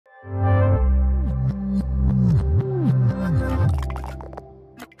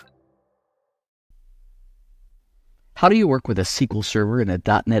How do you work with a SQL Server in a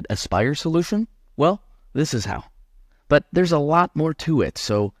 .NET Aspire solution? Well, this is how. But there's a lot more to it,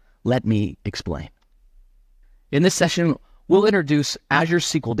 so let me explain. In this session, we'll introduce Azure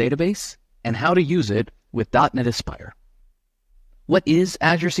SQL Database and how to use it with .NET Aspire. What is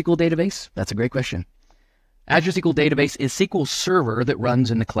Azure SQL Database? That's a great question. Azure SQL Database is SQL Server that runs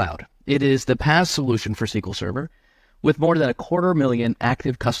in the cloud. It is the PaaS solution for SQL Server with more than 250,000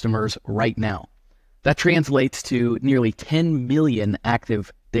 active customers right now. That translates to nearly 10 million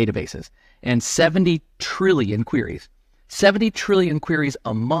active databases and 70 trillion queries. 70 trillion queries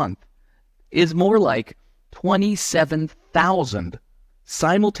a month is more like 27,000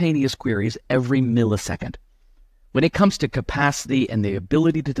 simultaneous queries every millisecond. When it comes to capacity and the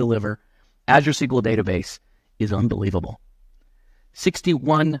ability to deliver, Azure SQL Database is unbelievable.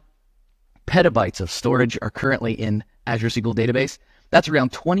 61 petabytes of storage are currently in Azure SQL Database. That's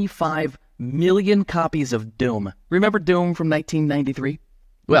around 25 million copies of Doom. Remember Doom from 1993?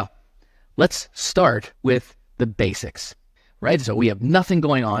 Well, let's start with the basics, right? So we have nothing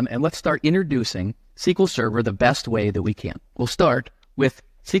going on, and let's start introducing SQL Server the best way that we can. We'll start with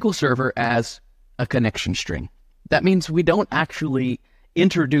SQL Server as a connection string. That means we don't actually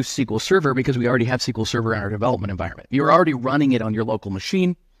introduce SQL Server because we already have SQL Server in our development environment. You're already running it on your local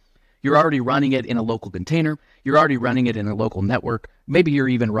machine. You're already running it in a local container. You're already running it in a local network. Maybe you're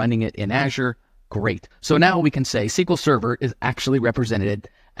even running it in Azure. Great. So now we can say SQL Server is actually represented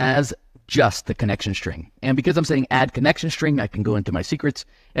as just the connection string. And because I'm saying add connection string, I can go into my secrets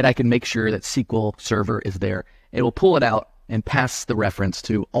and I can make sure that SQL Server is there. It will pull it out and pass the reference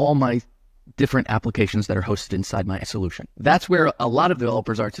to all my different applications that are hosted inside my solution. That's where a lot of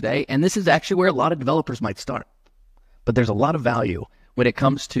developers are today. And this is actually where a lot of developers might start. But there's a lot of value when it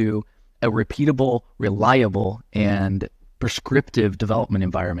comes to a repeatable, reliable, and prescriptive development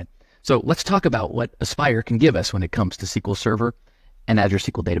environment. So let's talk about what Aspire can give us when it comes to SQL Server and Azure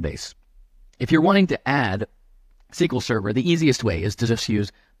SQL Database. If you're wanting to add SQL Server, the easiest way is to just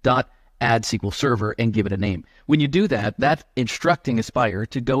use .add SQL Server and give it a name. When you do that, that's instructing Aspire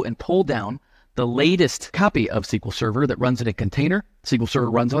to go and pull down the latest copy of SQL Server that runs in a container. SQL Server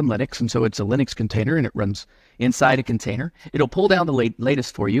runs on Linux, and so it's a Linux container, and it runs inside a container. It'll pull down the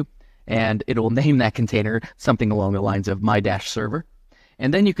latest for you, and it will name that container something along the lines of my-server.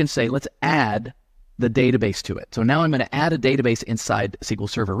 And then you can say, let's add the database to it. So now I'm going to add a database inside SQL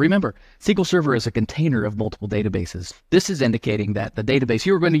Server. Remember, SQL Server is a container of multiple databases. This is indicating that the database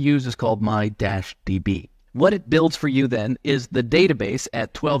you're going to use is called my-db. What it builds for you then is the database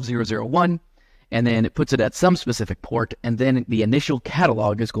at 12.0.0.1, and then it puts it at some specific port, and then the initial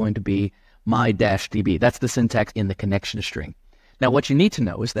catalog is going to be my-db. That's the syntax in the connection string. Now, what you need to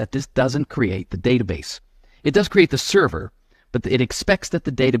know is that this doesn't create the database. It does create the server, but it expects that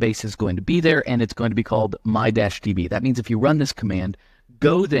the database is going to be there, and it's going to be called my-db. That means if you run this command,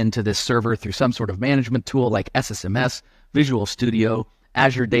 go then to this server through some sort of management tool like SSMS, Visual Studio,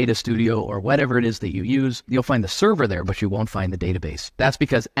 Azure Data Studio, or whatever it is that you use, you'll find the server there, but you won't find the database. That's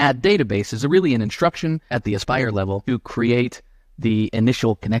because add database is really an instruction at the Aspire level to create the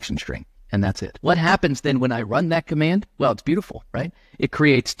initial connection string. And that's it. What happens then when I run that command? Well, it's beautiful, right? It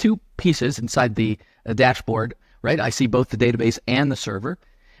creates two pieces inside the dashboard, right? I see both the database and the server.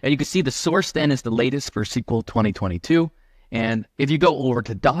 And you can see the source then is the latest for SQL 2022. And if you go over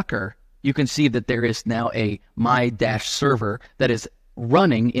to Docker, you can see that there is now a my-server that is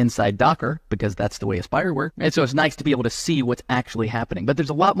running inside Docker because that's the way Aspire works. And so it's nice to be able to see what's actually happening. But there's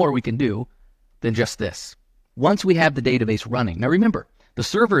a lot more we can do than just this. Once we have the database running, now remember, the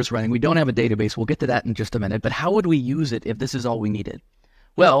server is running. We don't have a database. We'll get to that in just a minute. But how would we use it if this is all we needed?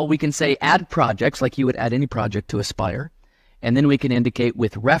 Well, we can say add projects like you would add any project to Aspire. And then we can indicate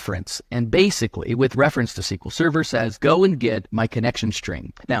with reference. And basically, with reference to SQL Server says, go and get my connection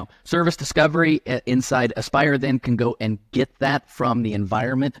string. Now, service discovery inside Aspire then can go and get that from the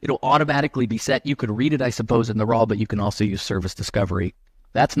environment. It'll automatically be set. You could read it, I suppose, in the raw, but you can also use service discovery.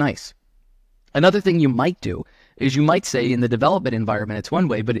 That's nice. Another thing you might do is you might say in the development environment, it's one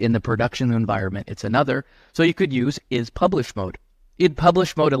way, but in the production environment, it's another. So you could use is publish mode. In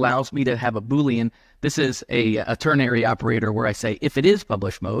publish mode allows me to have a Boolean. This is a ternary operator where I say, if it is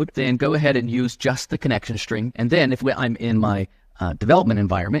publish mode, then go ahead and use just the connection string. And then if I'm in my development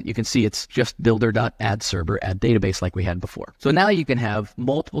environment, you can see it's just builder.add-server, add database like we had before. So now you can have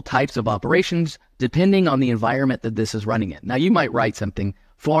multiple types of operations depending on the environment that this is running in. Now you might write something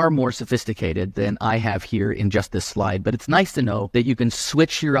far more sophisticated than I have here in just this slide, but it's nice to know that you can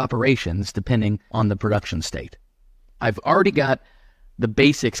switch your operations depending on the production state. I've already got the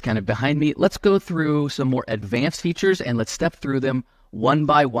basics kind of behind me. Let's go through some more advanced features and let's step through them one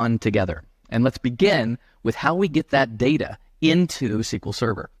by one together. And let's begin with how we get that data into SQL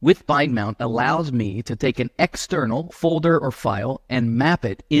Server. With bind mount allows me to take an external folder or file and map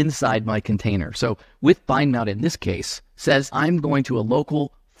it inside my container. So with bind mount in this case says I'm going to a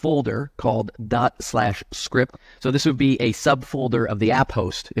local folder called ./script. So this would be a subfolder of the app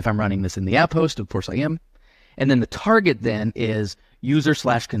host. If I'm running this in the app host, of course I am. And then the target then is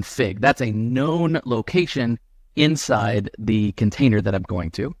user/config. That's a known location inside the container that I'm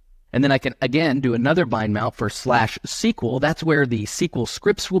going to. And then I can, again, do another bind mount for /SQL. That's where the SQL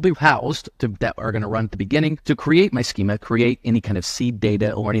scripts will be housed that are going to run at the beginning to create my schema, create any kind of seed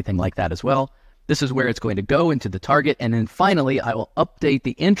data or anything like that as well. This is where it's going to go into the target. And then finally, I will update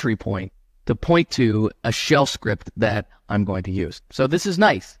the entry point to point to a shell script that I'm going to use. So this is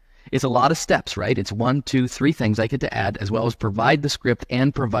nice. It's a lot of steps, right? It's 1, 2, 3 things I get to add, as well as provide the script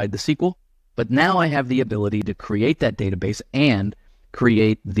and provide the SQL. But now I have the ability to create that database and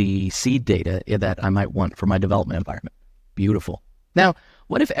create the seed data that I might want for my development environment. Beautiful. Now,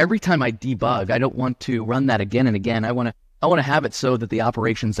 what if every time I debug, I don't want to run that again and again? I want to have it so that the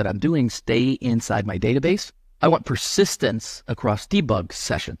operations that I'm doing stay inside my database. I want persistence across debug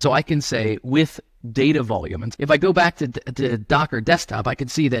sessions. So I can say with data volume, and if I go back to Docker desktop, I can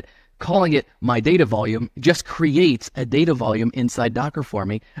see that calling it my data volume just creates a data volume inside Docker for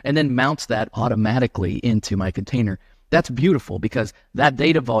me and then mounts that automatically into my container. That's beautiful because that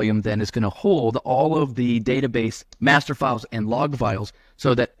data volume then is going to hold all of the database master files and log files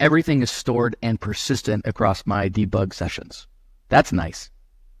so that everything is stored and persistent across my debug sessions. That's nice.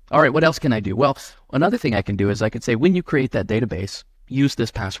 All right, what else can I do? Well, another thing I can do is I could say when you create that database, use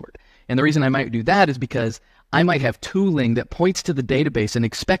this password. And the reason I might do that is because I might have tooling that points to the database and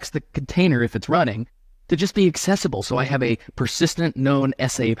expects the container, if it's running, to just be accessible. So I have a persistent known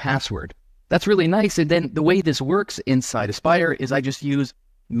SA password. That's really nice. And then the way this works inside Aspire is I just use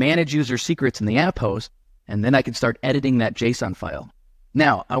manage user secrets in the app host, and then I can start editing that JSON file.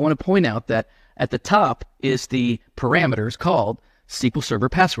 Now, I want to point out that at the top is the parameters called SQL Server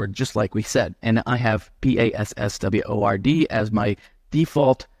password, just like we said. And I have PASSWORD as my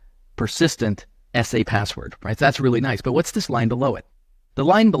default persistent SA password, right? So that's really nice. But what's this line below it? The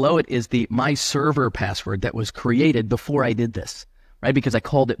line below it is the my server password that was created before I did this, right? Because I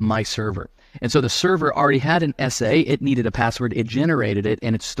called it my server. And so the server already had an SA, it needed a password, it generated it,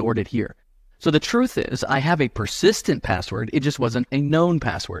 and it stored it here. So the truth is I have a persistent password, it just wasn't a known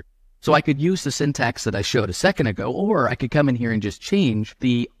password. So I could use the syntax that I showed a second ago, or I could come in here and just change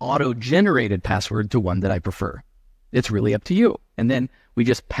the auto-generated password to one that I prefer. It's really up to you. And then we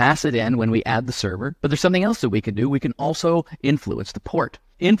just pass it in when we add the server. But there's something else that we can do. We can also influence the port.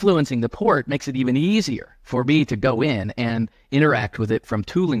 Influencing the port makes it even easier for me to go in and interact with it from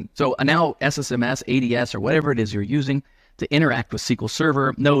tooling. So now SSMS, ADS, or whatever it is you're using to interact with SQL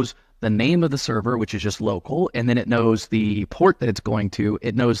Server knows the name of the server, which is just local, and then it knows the port that it's going to,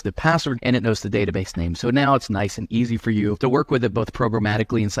 it knows the password, and it knows the database name. So now it's nice and easy for you to work with it both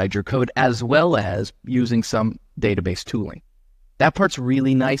programmatically inside your code as well as using some database tooling. That part's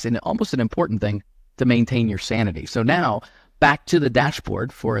really nice and almost an important thing to maintain your sanity. So now back to the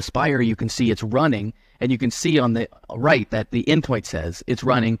dashboard for Aspire, you can see it's running, and you can see on the right that the endpoint says it's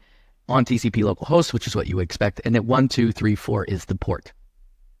running on TCP localhost, which is what you would expect, and that 1, 2, 3, 4 is the port.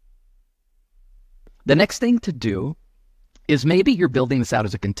 The next thing to do is maybe you're building this out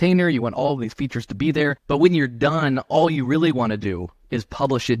as a container, you want all of these features to be there, but when you're done, all you really want to do is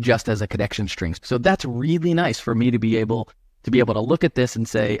publish it just as a connection string. So that's really nice for me to be able to look at this and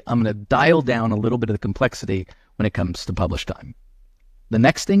say, I'm going to dial down a little bit of the complexity when it comes to publish time. The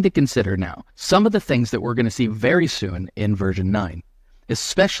next thing to consider now, some of the things that we're going to see very soon in version 9,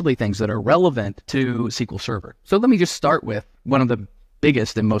 especially things that are relevant to SQL Server. So let me just start with one of the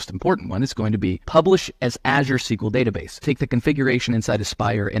biggest and most important one is going to be publish as Azure SQL database. Take the configuration inside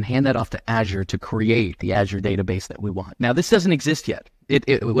Aspire and hand that off to Azure to create the Azure database that we want. Now, this doesn't exist yet.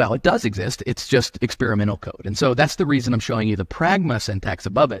 Well, it does exist. It's just experimental code. And so that's the reason I'm showing you the pragma syntax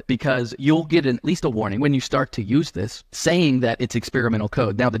above it, because you'll get at least a warning when you start to use this saying that it's experimental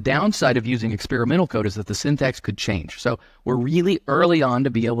code. Now, the downside of using experimental code is that the syntax could change. So we're really early on to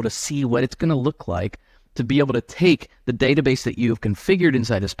be able to see what it's going to look like to be able to take the database that you've configured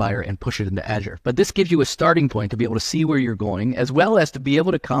inside Aspire and push it into Azure. But this gives you a starting point to be able to see where you're going, as well as to be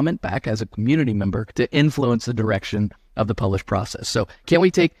able to comment back as a community member to influence the direction of the publish process. So can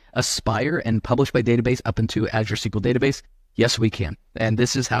we take Aspire and publish by database up into Azure SQL database? Yes, we can. And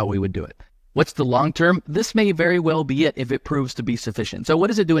this is how we would do it. What's the long term? This may very well be it if it proves to be sufficient. So what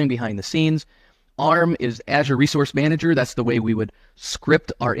is it doing behind the scenes? ARM is Azure Resource Manager. That's the way we would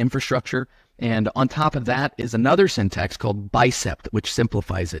script our infrastructure. And on top of that is another syntax called bicep, which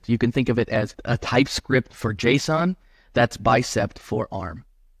simplifies it. You can think of it as a TypeScript for JSON. That's bicep for ARM.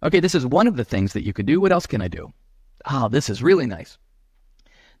 Okay, this is one of the things that you could do. What else can I do? This is really nice.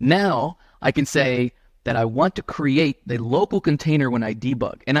 Now I can say that I want to create the local container when I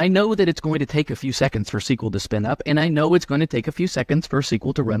debug. And I know that it's going to take a few seconds for SQL to spin up, and I know it's going to take a few seconds for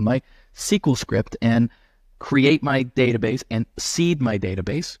SQL to run my SQL script and create my database and seed my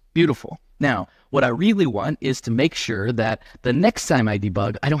database. Beautiful. Now, what I really want is to make sure that the next time I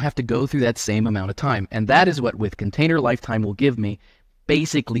debug, I don't have to go through that same amount of time. And that is what with container lifetime will give me,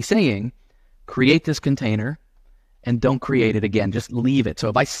 basically saying, create this container and don't create it again. Just leave it. So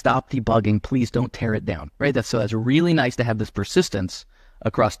if I stop debugging, please don't tear it down, right? So that's really nice to have this persistence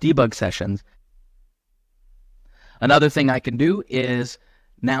across debug sessions. Another thing I can do is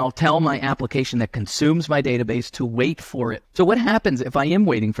now tell my application that consumes my database to wait for it. So what happens if I am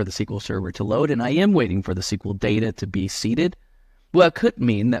waiting for the SQL Server to load and I am waiting for the SQL data to be seeded? Well, it could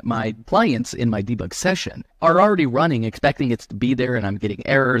mean that my clients in my debug session are already running, expecting it to be there, and I'm getting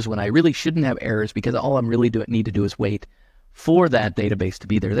errors when I really shouldn't have errors because all I'm really need to do is wait for that database to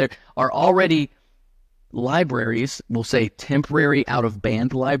be there. There are already libraries, we'll say temporary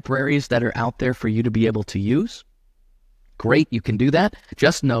out-of-band libraries that are out there for you to be able to use. Great, you can do that.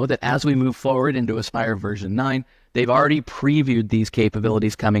 Just know that as we move forward into Aspire version 9, they've already previewed these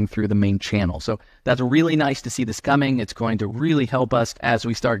capabilities coming through the main channel. So that's really nice to see this coming. It's going to really help us as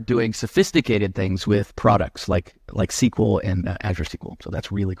we start doing sophisticated things with products like SQL and Azure SQL. So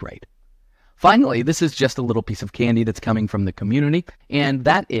that's really great. Finally, this is just a little piece of candy that's coming from the community, and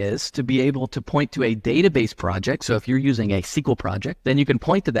that is to be able to point to a database project. So if you're using a SQL project, then you can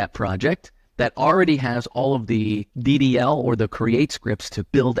point to that project that already has all of the DDL or the create scripts to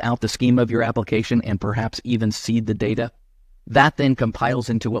build out the schema of your application and perhaps even seed the data. That then compiles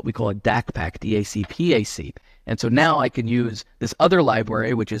into what we call a DACPAC, D-A-C-P-A-C. And so now I can use this other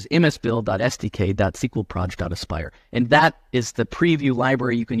library, which is msbuild.stk.sqlproj.aspire. And that is the preview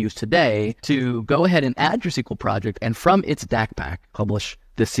library you can use today to go ahead and add your SQL project and from its DACPAC publish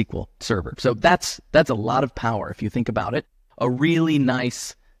the SQL server. So that's a lot of power if you think about it. A really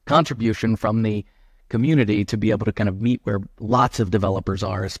nice contribution from the community to be able to kind of meet where lots of developers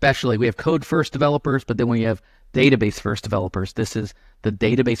are, especially we have code first developers, but then we have database first developers. This is the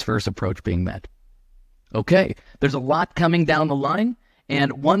database first approach being met. Okay, there's a lot coming down the line.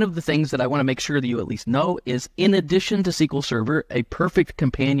 And one of the things that I want to make sure that you at least know is in addition to SQL Server, a perfect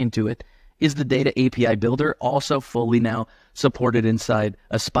companion to it is the Data API Builder, also fully now supported inside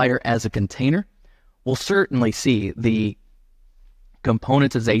Aspire as a container. We'll certainly see the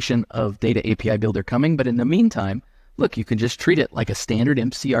componentization of Data API Builder coming, but in the meantime, look, you can just treat it like a standard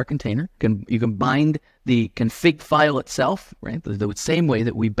MCR container. You can bind the config file itself, right, the same way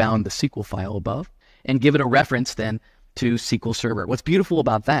that we bound the SQL file above, and give it a reference then to SQL Server. What's beautiful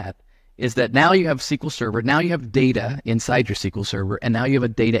about that is that now you have SQL Server, now you have data inside your SQL Server, and now you have a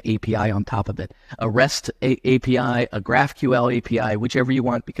data API on top of it. A REST API, a GraphQL API, whichever you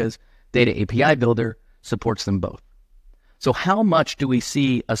want, because Data API Builder supports them both. So how much do we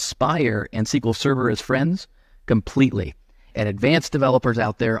see Aspire and SQL Server as friends? Completely. And advanced developers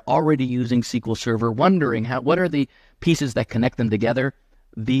out there already using SQL Server, wondering what are the pieces that connect them together?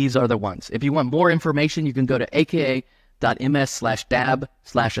 These are the ones. If you want more information, you can go to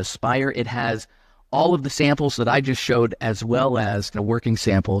aka.ms/dab/aspire. It has all of the samples that I just showed, as well as a working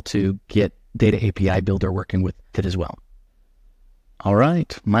sample to get Data API Builder working with it as well. All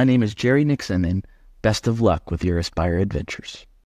right. My name is Jerry Nixon, and best of luck with your Aspire adventures.